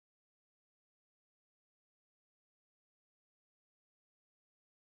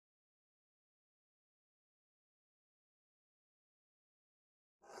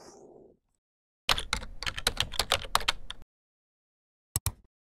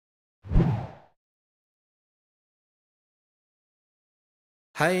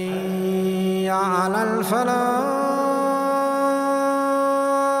حي على الفلاح.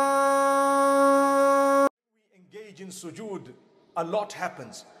 We engage in sujood, a lot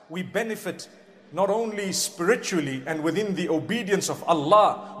happens. We benefit not only spiritually and within the obedience of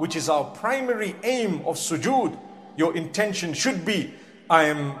Allah, which is our primary aim of sujood. Your intention should be, I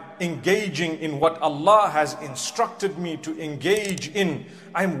am engaging in what Allah has instructed me to engage in.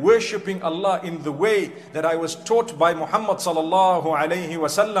 I'm worshipping Allah in the way that I was taught by Muhammad sallallahu alayhi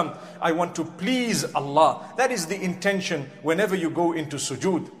wasallam. I want to please Allah. That is the intention whenever you go into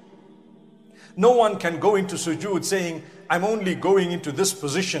sujood. No one can go into sujood saying, I'm only going into this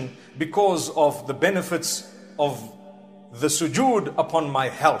position because of the benefits of the sujood upon my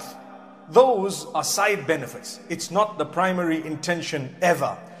health. Those are side benefits. It's not the primary intention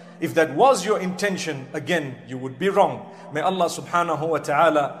ever. If that was your intention, again, you would be wrong. May Allah subhanahu wa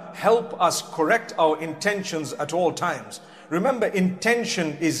ta'ala help us correct our intentions at all times. Remember,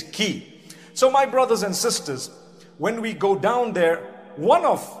 intention is key. So my brothers and sisters, when we go down there, one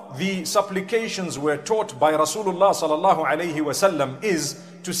of the supplications we're taught by Rasulullah sallallahu alayhi wasallam is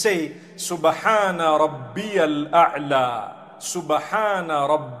to say, Subhana Rabbiyal A'la. Subhana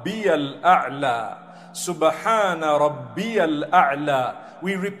Rabbiyal A'la. Subhana Rabbiyal A'la.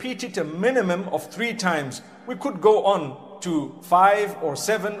 We repeat it a minimum of 3 times. We could go on to 5 or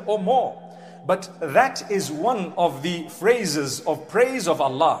 7 or more. But that is one of the phrases of praise of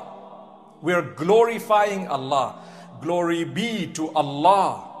Allah. We are glorifying Allah. Glory be to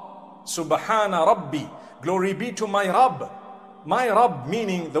Allah. Subhana Rabbi. Glory be to my Rabb. My Rabb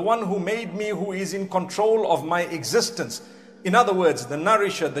meaning the one who made me, who is in control of my existence. In other words, the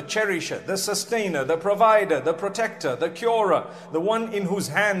nourisher, the cherisher, the sustainer, the provider, the protector, the curer, the one in whose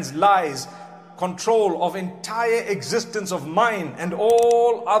hands lies control of entire existence of mine and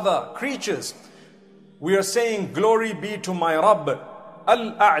all other creatures. We are saying, glory be to my Rabb,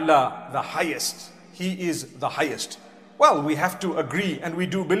 Al-A'la, the highest. He is the highest. Well, we have to agree, and we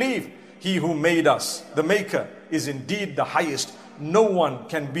do believe He who made us, the maker, is indeed the highest. No one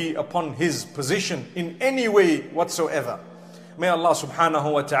can be upon His position in any way whatsoever. May Allah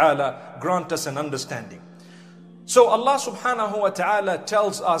subhanahu wa ta'ala grant us an understanding. So Allah subhanahu wa ta'ala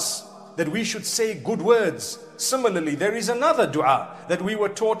tells us that we should say good words. Similarly, there is another dua that we were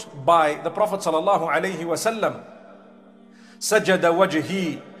taught by the Prophet sallallahu alayhi wa sallam. Sajada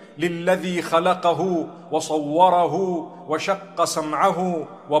wajhi للذي خلقه وصوره وشق سمعه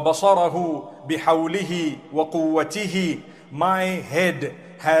وبصره بحوله وقوته. My head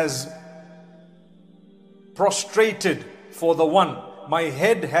has prostrated for the one. My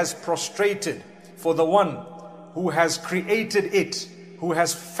head has prostrated for the one who has created it, who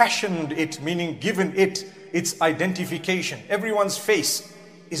has fashioned it, meaning given it its identification. Everyone's face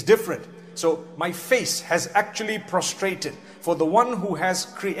is different. So my face has actually prostrated for the one who has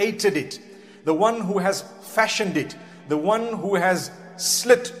created it, the one who has fashioned it, the one who has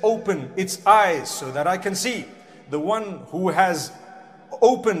slit open its eyes so that I can see, the one who has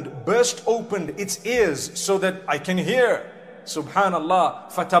burst open its ears so that I can hear.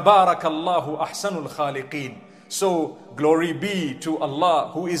 Subhanallah, fatabarakallahu ahsanul khaliqeen. So glory be to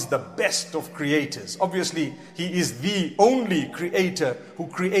Allah, who is the best of creators. Obviously, He is the only creator who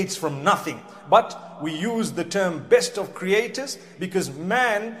creates from nothing. But we use the term best of creators because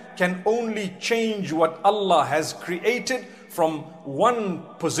man can only change what Allah has created from one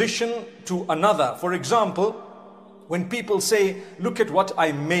position to another. For example, when people say, look at what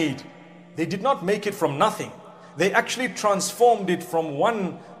I made, they did not make it from nothing. They actually transformed it from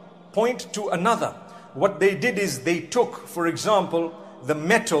one point to another. What they did is they took, for example, the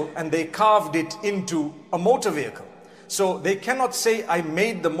metal and they carved it into a motor vehicle. So they cannot say, I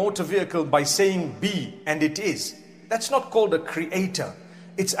made the motor vehicle by saying be, and it is. That's not called a creator.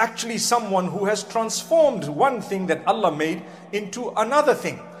 It's actually someone who has transformed one thing that Allah made into another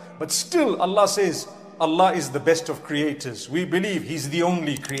thing. But still Allah says, Allah is the best of creators. We believe He's the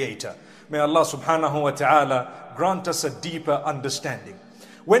only creator. May Allah subhanahu wa ta'ala grant us a deeper understanding.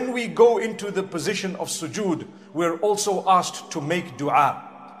 When we go into the position of sujood, we're also asked to make dua.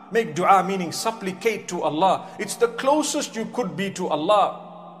 Make dua meaning supplicate to Allah. It's the closest you could be to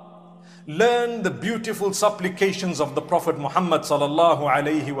Allah. Learn the beautiful supplications of the Prophet Muhammad sallallahu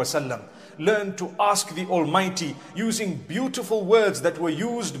alayhi wasallam. Learn to ask the Almighty using beautiful words that were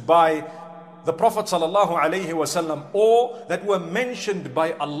used by the Prophet sallallahu alayhi wasallam, or that were mentioned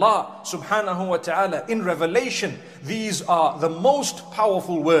by Allah subhanahu wa ta'ala in revelation. These are the most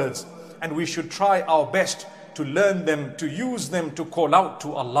powerful words, and we should try our best to learn them, to use them to call out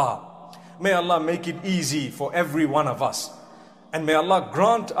to Allah. May Allah make it easy for every one of us, and may Allah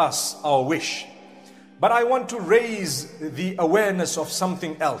grant us our wish. But I want to raise the awareness of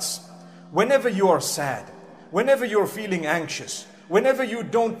something else. Whenever you are sad, whenever you're feeling anxious, whenever you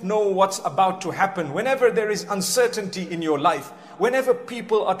don't know what's about to happen, whenever there is uncertainty in your life, whenever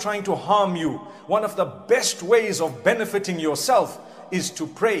people are trying to harm you, one of the best ways of benefiting yourself is to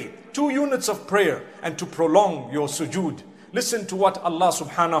pray 2 units of prayer and to prolong your sujood. Listen to what Allah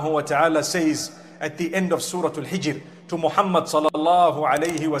subhanahu wa ta'ala says at the end of Surah Al-Hijr to Muhammad sallallahu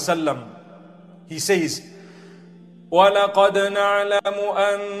alayhi wa sallam. He says, وَلَقَدْ نَعْلَمُ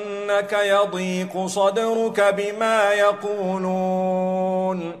أَنَّكَ يَضِيقُ صَدْرُكَ بِمَا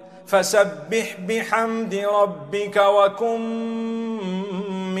يَقُولُونَ فَسَبِّحْ بِحَمْدِ رَبِّكَ وَكُن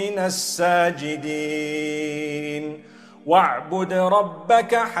مِّنَ السَّاجِدِينَ وَاعْبُدْ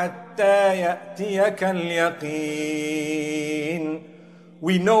رَبَّكَ حَتَّى يَأْتِيَكَ الْيَقِينُ.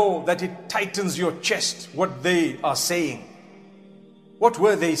 We know that it tightens your chest what they are saying. What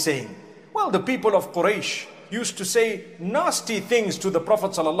were they saying? Well, the people of Quraysh used to say nasty things to the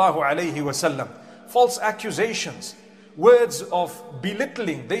Prophet sallallahu alaihi wasallam, false accusations, words of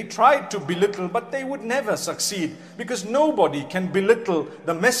belittling. They tried to belittle, but they would never succeed, because nobody can belittle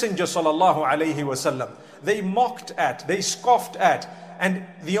the Messenger sallallahu alaihi wasallam. They mocked at, they scoffed at, and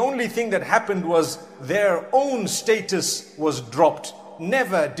the only thing that happened was their own status was dropped.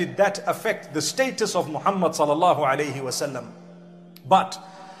 Never did that affect the status of Muhammad sallallahu alaihi wasallam. But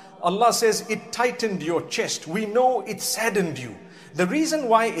Allah says it tightened your chest. We know it saddened you. The reason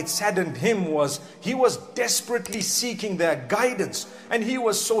why it saddened him was he was desperately seeking their guidance, and he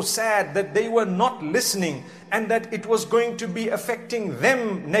was so sad that they were not listening and that it was going to be affecting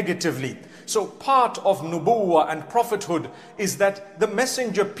them negatively. So part of nubuwwah and prophethood is that the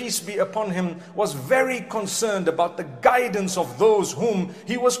messenger, peace be upon him, was very concerned about the guidance of those whom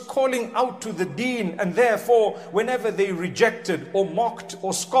he was calling out to the deen, and therefore whenever they rejected or mocked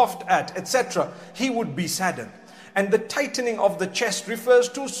or scoffed at, etc., he would be saddened. And the tightening of the chest refers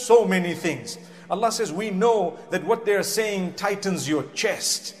to so many things. Allah says, we know that what they are saying tightens your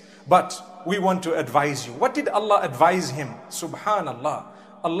chest, but we want to advise you. What did Allah advise him? Subhanallah.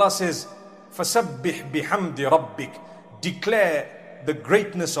 Allah says, فَسَبِّحْ بِحَمْدِ رَبِّكَ. Declare the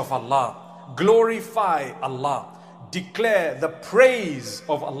greatness of Allah. Glorify Allah. Declare the praise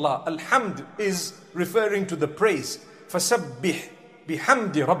of Allah. Alhamd is referring to the praise. فَسَبِّحْ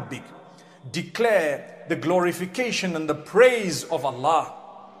بِحَمْدِ رَبِّكَ. Declare the glorification and the praise of Allah,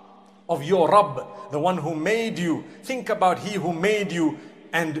 of your Rabb, the one who made you. Think about He who made you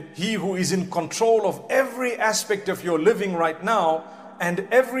and He who is in control of every aspect of your living right now, and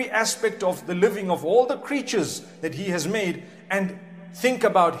every aspect of the living of all the creatures that He has made. And think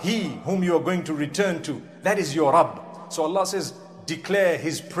about He whom you are going to return to. That is your Rabb. So Allah says, declare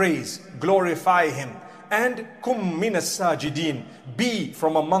His praise, glorify Him, and kum minas sajidin, be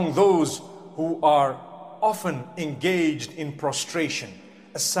from among those who are often engaged in prostration.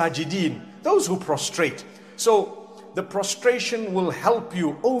 As-sajidin, those who prostrate. So the prostration will help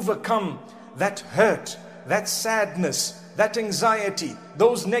you overcome that hurt, that sadness, that anxiety,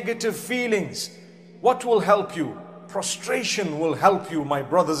 those negative feelings. What will help you? Prostration will help you, my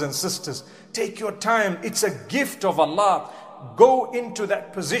brothers and sisters. Take your time. It's a gift of Allah. Go into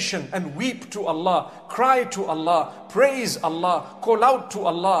that position and weep to Allah, cry to Allah, praise Allah, call out to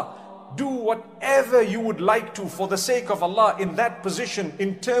Allah. Do whatever you would like to for the sake of Allah in that position,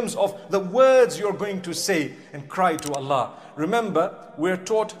 in terms of the words you're going to say, and cry to Allah. Remember, we're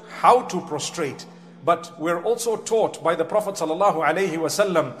taught how to prostrate, but we're also taught by the Prophet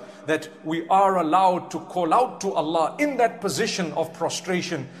ﷺ that we are allowed to call out to Allah in that position of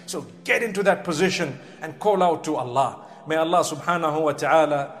prostration. So get into that position and call out to Allah. May Allah subhanahu wa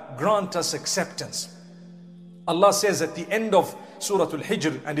ta'ala grant us acceptance. Allah says at the end of Surah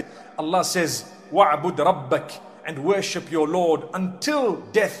Al-Hijr, and Allah says, وَعْبُدْ رَبَّكَ, and worship your Lord until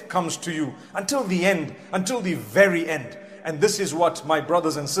death comes to you, until the end, until the very end. And this is what, my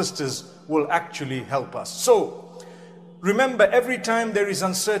brothers and sisters, will actually help us. So, remember, every time there is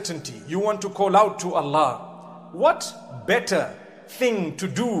uncertainty, you want to call out to Allah. What better thing to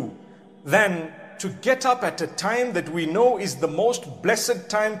do than to get up at a time that we know is the most blessed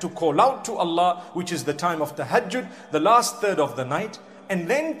time to call out to Allah, which is the time of Tahajjud, the last third of the night, and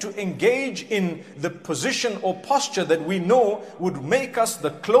then to engage in the position or posture that we know would make us the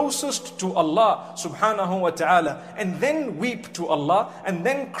closest to Allah subhanahu wa ta'ala, and then weep to Allah and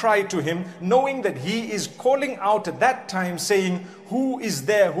then cry to Him, knowing that He is calling out at that time saying, who is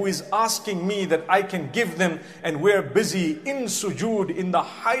there who is asking me that I can give them? And we're busy in sujood, in the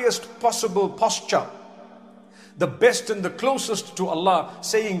highest possible posture, the best and the closest to Allah,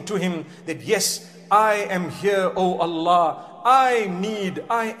 saying to Him that yes, I am here, O Allah. I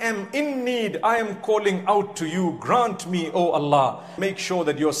am in need, I am calling out to you. Grant me, O Allah. Make sure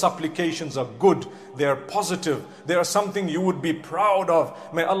that your supplications are good, they are positive, they are something you would be proud of.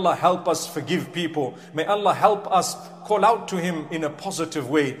 May Allah help us forgive people. May Allah help us call out to Him in a positive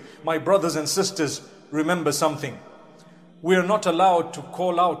way. My brothers and sisters, remember something. We are not allowed to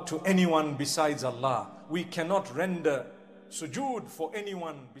call out to anyone besides Allah. We cannot render sujood for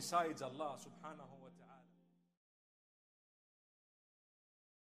anyone besides Allah subhanahu wa ta'ala.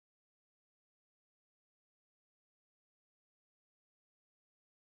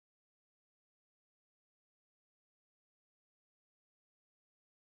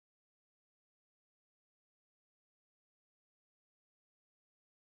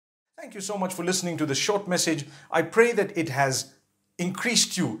 Thank you so much for listening to this short message. I pray that it has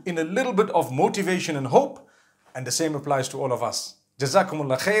increased you in a little bit of motivation and hope, and the same applies to all of us.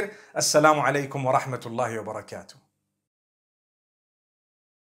 Jazakumullah khair. Assalamu alaikum wa rahmatullahi wa barakatuh.